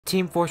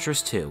Team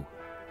Fortress 2,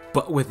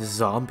 but with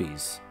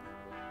zombies.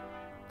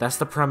 That's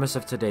the premise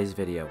of today's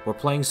video. We're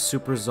playing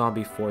Super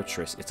Zombie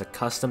Fortress. It's a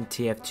custom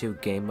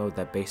tf2 game mode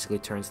that basically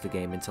turns the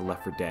game into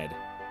Left 4 Dead.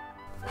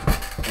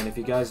 And if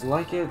you guys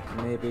like it,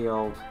 maybe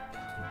I'll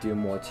do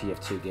more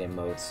tf2 game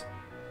modes,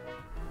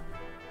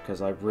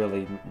 because I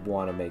really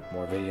want to make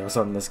more videos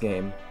on this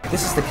game.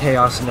 This is the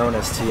chaos known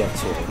as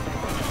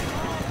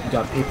tf2. You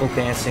got people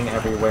dancing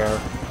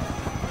everywhere.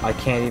 I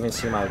can't even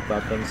see my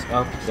weapons.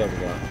 Oh, there we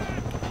go.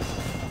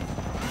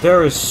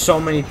 There is so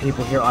many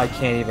people here, I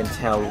can't even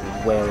tell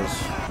where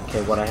is...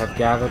 Okay, what I have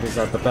gathered is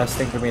that the best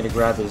thing for me to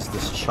grab is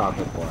this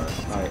chocolate bar.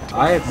 Alright,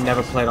 I have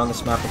never played on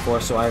this map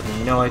before, so I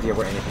have no idea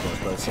where anything is,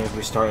 but it seems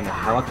we start in a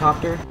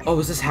helicopter. Oh,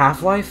 is this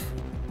Half-Life?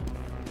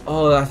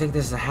 Oh, I think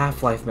this is a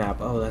Half-Life map.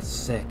 Oh, that's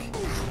sick.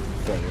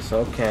 Things,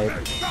 okay.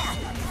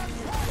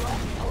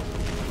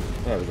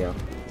 There we go.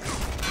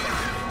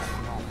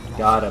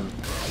 Got him.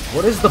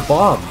 What is the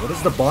bomb? What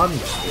is the bomb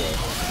used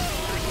for?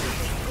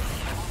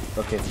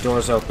 Okay, the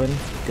door's open.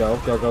 Go,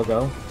 go, go,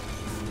 go.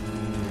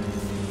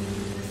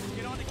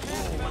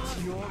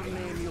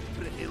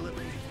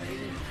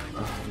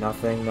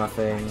 Nothing,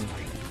 nothing.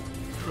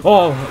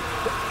 Oh!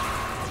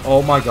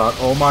 Oh my god,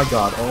 oh my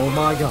god, oh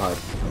my god.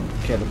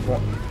 Okay, the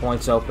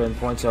point's open,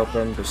 point's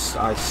open.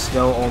 I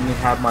still only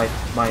have my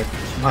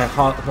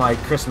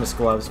Christmas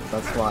gloves, but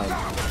that's fine.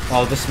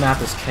 Oh, this map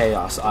is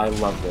chaos. I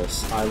love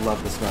this. I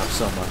love this map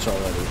so much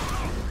already.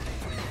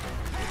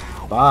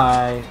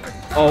 Bye.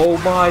 Oh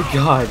my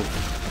god.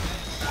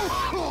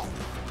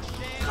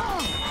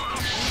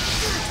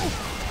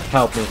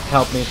 Help me,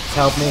 help me,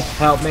 help me,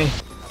 help me.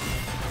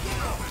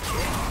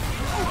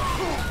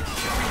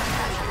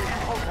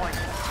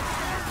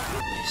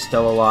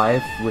 Still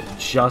alive with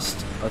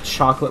just a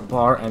chocolate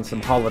bar and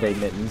some holiday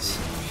mittens.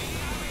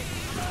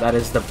 That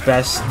is the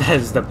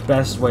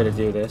best way to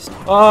do this.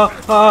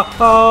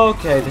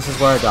 Okay, this is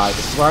where I die.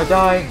 This is where I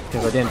die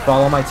because I didn't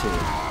follow my team.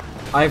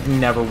 I've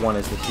never won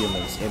as the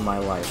humans in my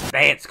life.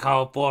 That's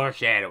called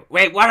foreshadow.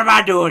 Wait, what am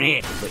I doing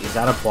here? Wait, is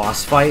that a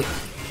boss fight?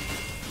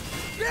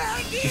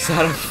 Is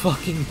that a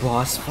fucking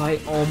boss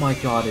fight? Oh my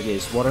god, it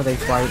is. What are they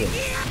fighting?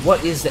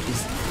 What is that?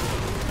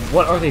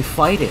 What are they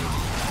fighting?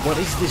 What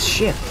is this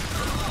ship?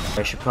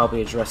 I should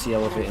probably address the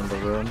elephant in the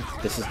room.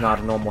 This is not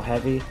a normal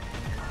heavy.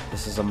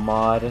 This is a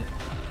mod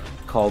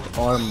called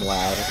Arm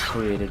Lad,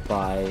 created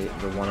by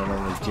the one and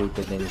only Duke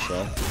the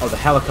Ninja. Oh, the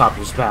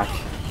helicopter's back.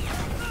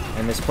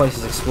 And this place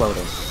is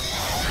exploding.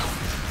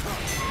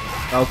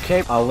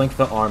 Okay, I'll link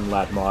the Arm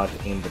Lad mod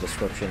in the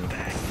description.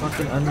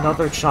 Fucking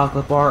another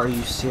chocolate bar, are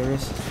you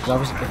serious?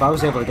 If I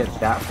was able to get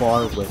that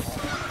far with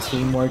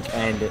teamwork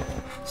and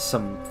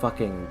some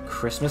fucking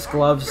Christmas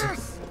gloves,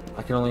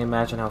 I can only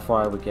imagine how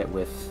far I would get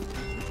with,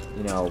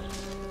 you know,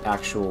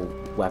 actual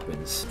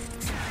weapons.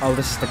 Oh,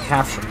 this is the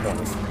capture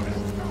point.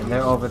 And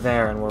they're over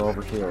there and we're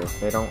over here.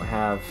 They don't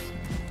have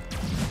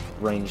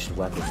ranged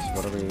weapons.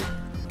 What are we...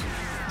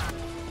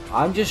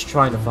 I'm just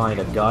trying to find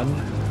a gun.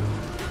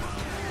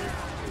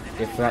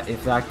 If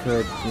that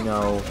could, you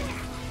know,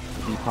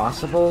 be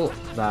possible,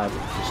 that would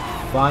just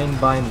fine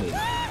by me.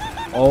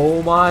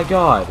 Oh my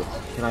god!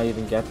 Can I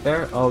even get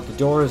there? Oh, the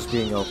door is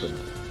being opened.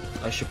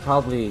 I should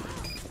probably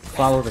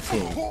follow the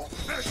team.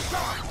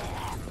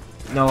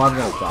 No, I'm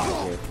gonna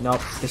die here.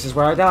 Nope, this is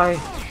where I die.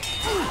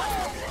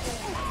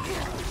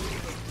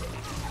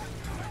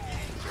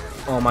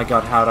 Oh my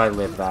god, how did I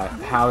live that?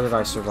 How did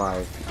I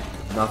survive?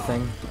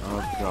 Nothing?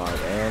 Oh god,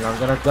 and I'm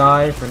gonna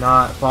die for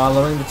not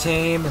following the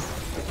team.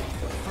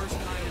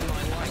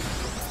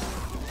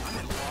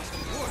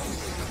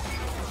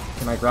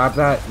 Can I grab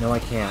that? No, I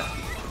can't.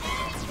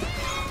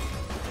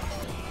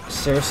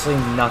 Seriously,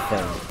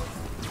 nothing.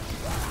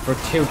 For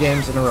 2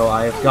 games in a row,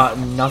 I have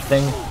gotten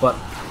nothing but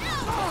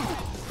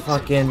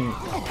fucking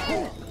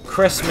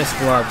Christmas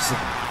gloves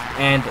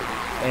and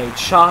a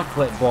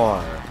chocolate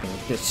bar.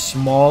 This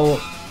small,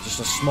 just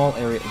a small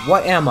area.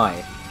 What am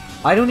I?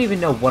 I don't even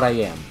know what I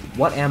am.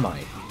 What am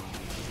I?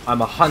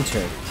 I'm a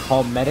hunter.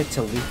 Call medic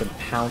to leap and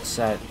pounce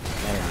at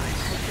enemies.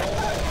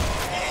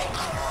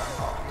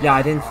 Yeah,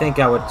 I didn't think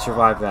I would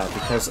survive that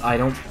because I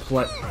don't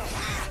play...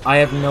 I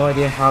have no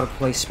idea how to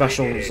play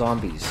special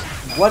zombies.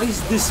 What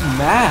is this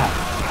map?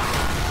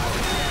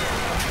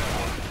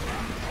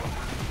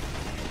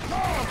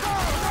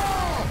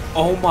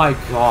 Oh my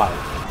god.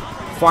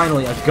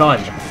 Finally, a gun.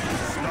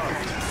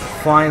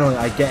 Finally,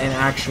 I get an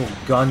actual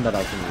gun that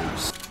I can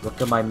use. Look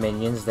at my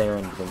minions, they're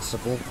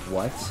invincible.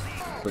 What?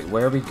 Wait,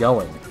 where are we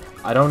going?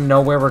 I don't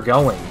know where we're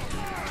going.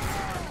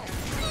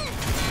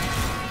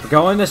 We're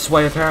going this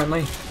way,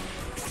 apparently.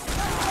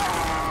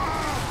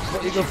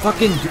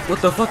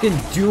 What the fucking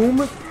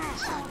Doom?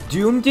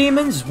 Doom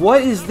demons?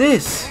 What is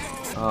this?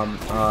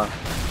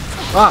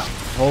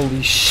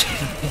 Holy shit.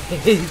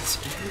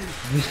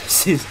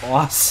 This is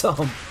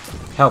awesome.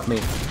 Help me.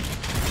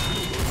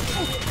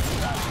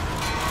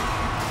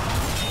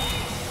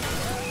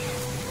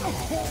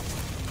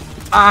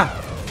 Ah!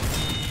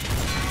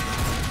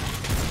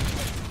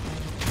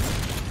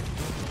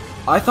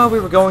 I thought we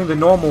were going the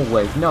normal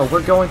way. No,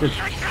 we're going to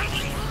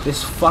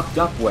this fucked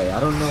up way. I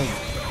don't know.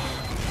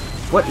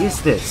 What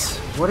is this?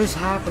 What is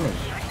happening?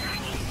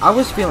 I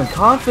was feeling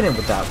confident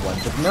with that one,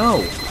 but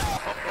no.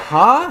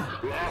 Huh?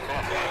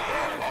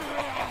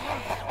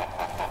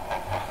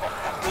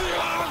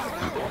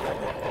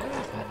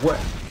 What?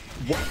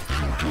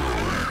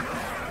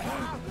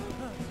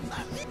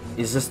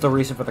 Is this the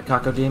reason for the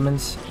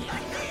Cacodemons?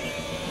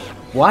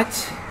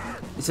 What?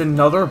 It's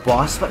another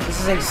boss fight?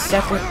 This is a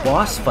separate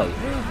boss fight.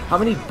 How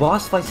many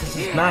boss fights does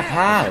this map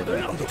have?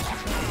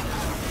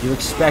 You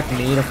expect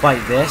me to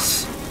fight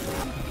this?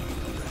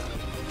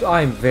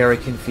 I'm very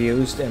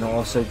confused and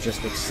also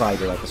just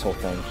excited at this whole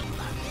thing.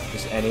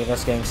 Is any of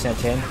us getting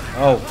sent in?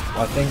 Oh,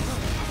 I think...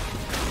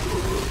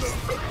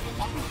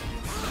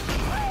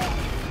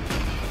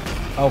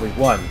 Oh, we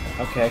won.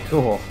 Okay,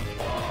 cool.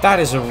 That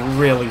is a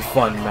really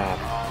fun map.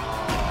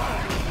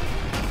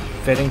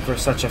 Fitting for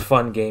such a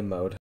fun game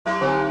mode.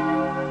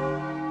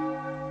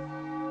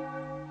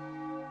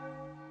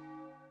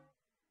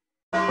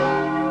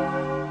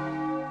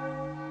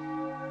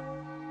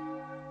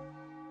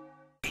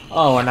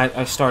 Oh, and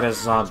I start as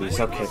zombies.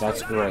 Okay,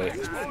 that's great.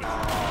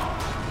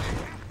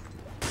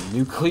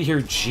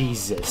 Nuclear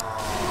Jesus.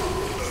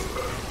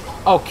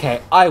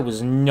 Okay, I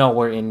was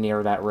nowhere in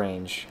near that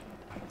range.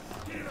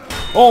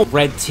 Oh,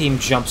 red team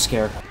jump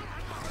scare.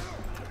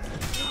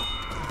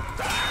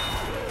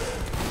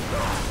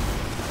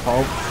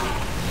 Oh.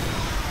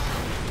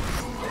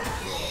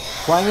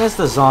 Playing as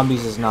the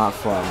zombies is not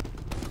fun.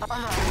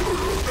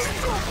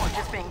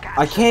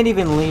 I can't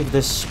even leave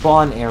this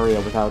spawn area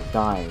without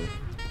dying.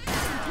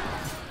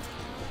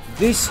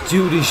 This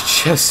dude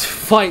is just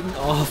fighting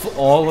off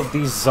all of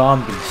these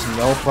zombies,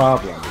 no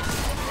problem.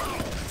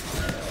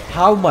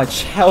 How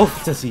much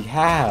health does he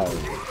have?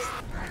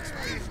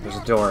 There's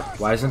a door.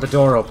 Why isn't the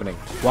door opening?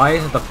 Why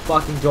isn't the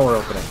fucking door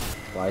opening?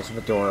 Why isn't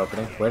the door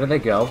opening? Where do they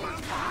go?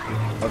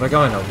 Oh, they're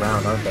going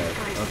around, aren't they?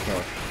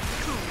 Okay.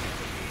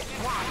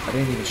 I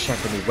didn't even check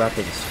any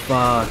weapons.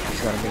 Fuck,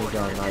 he's got a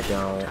minigun, I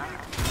don't.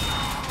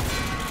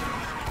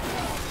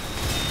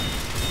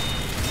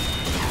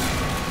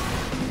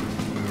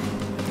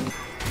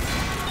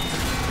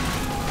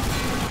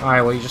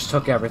 Alright, well, you just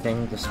took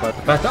everything, despite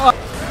the fact that—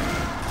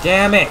 oh!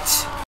 Damn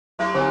it!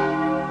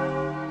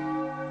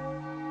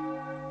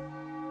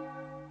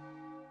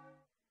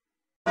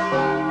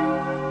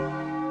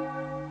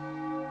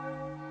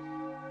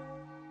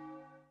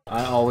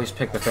 I always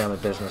pick the family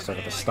business over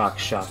the stock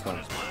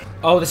shotgun.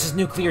 Oh, this is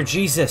Nuclear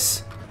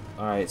Jesus!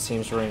 Alright, it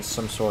seems we're in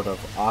some sort of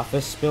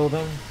office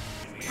building.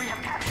 We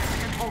have captured the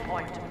control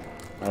point.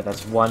 Alright,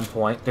 that's 1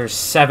 point. There's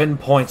 7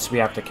 points we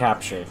have to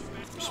capture.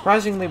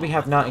 Surprisingly, we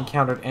have not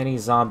encountered any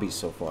zombies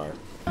so far.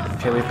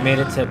 Okay, we've made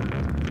it to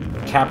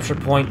capture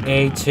point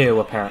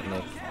A2,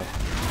 apparently.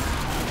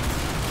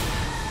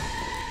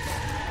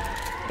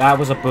 That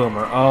was a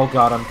boomer. Oh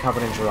god, I'm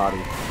covered in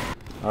Girardi.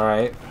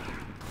 Alright.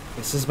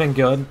 This has been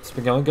good. It's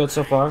been going good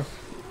so far.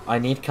 I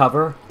need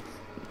cover.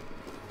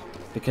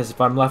 Because if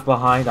I'm left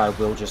behind, I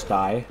will just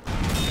die.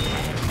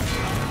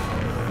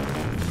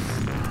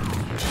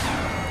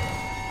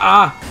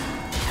 Ah!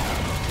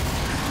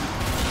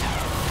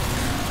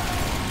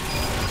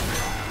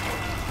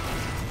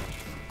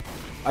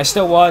 I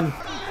still won.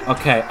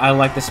 Okay, I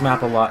like this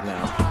map a lot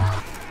now.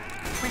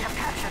 We have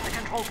captured the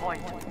control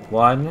point.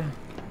 1,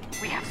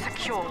 We have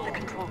secured the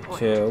control point.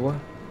 2,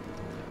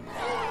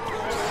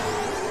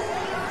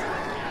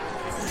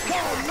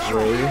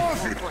 3.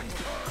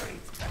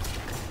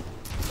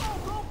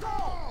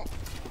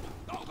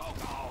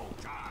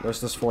 Where's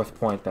this 4th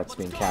point that's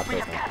being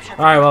captured?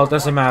 Alright, well, it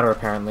doesn't matter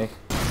apparently.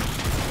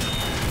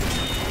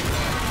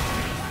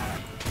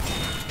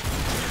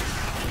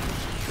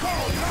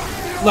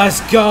 Let's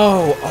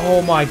go!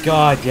 Oh my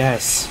god,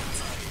 yes.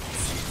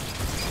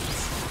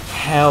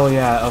 Hell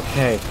yeah,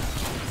 okay.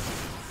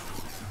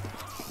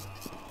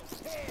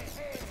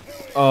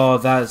 Oh,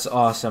 that is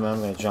awesome. I'm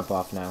gonna jump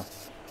off now.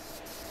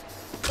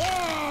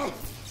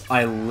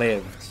 I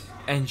lived.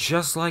 And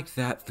just like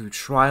that, through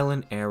trial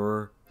and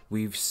error,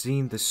 we've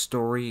seen the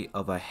story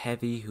of a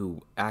heavy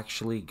who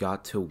actually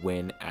got to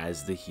win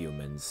as the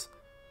humans.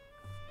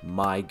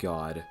 My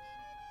god.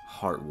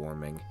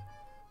 Heartwarming.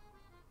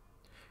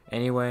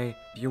 Anyway,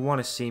 if you want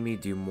to see me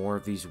do more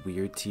of these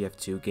weird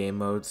TF2 game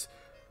modes,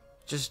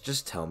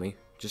 just tell me.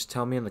 Just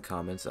tell me in the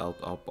comments.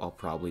 I'll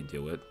probably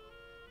do it.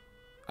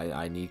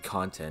 I need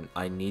content.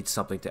 I need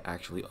something to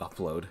actually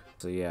upload.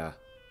 So yeah,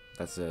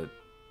 that's it.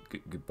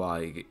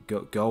 Goodbye.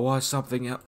 Go watch something else.